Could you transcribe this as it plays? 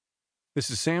This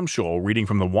is Sam Scholl reading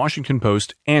from the Washington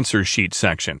Post Answer Sheet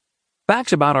section.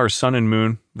 Facts about our sun and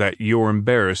moon that you're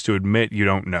embarrassed to admit you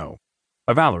don't know.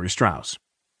 By Valerie Strauss.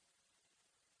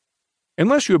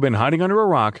 Unless you have been hiding under a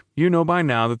rock, you know by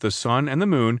now that the sun and the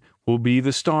moon will be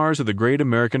the stars of the great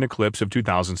American eclipse of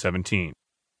 2017.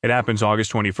 It happens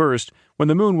August 21st, when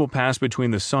the moon will pass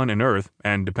between the sun and Earth,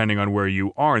 and depending on where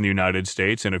you are in the United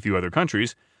States and a few other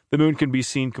countries, the moon can be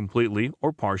seen completely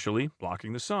or partially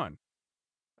blocking the sun.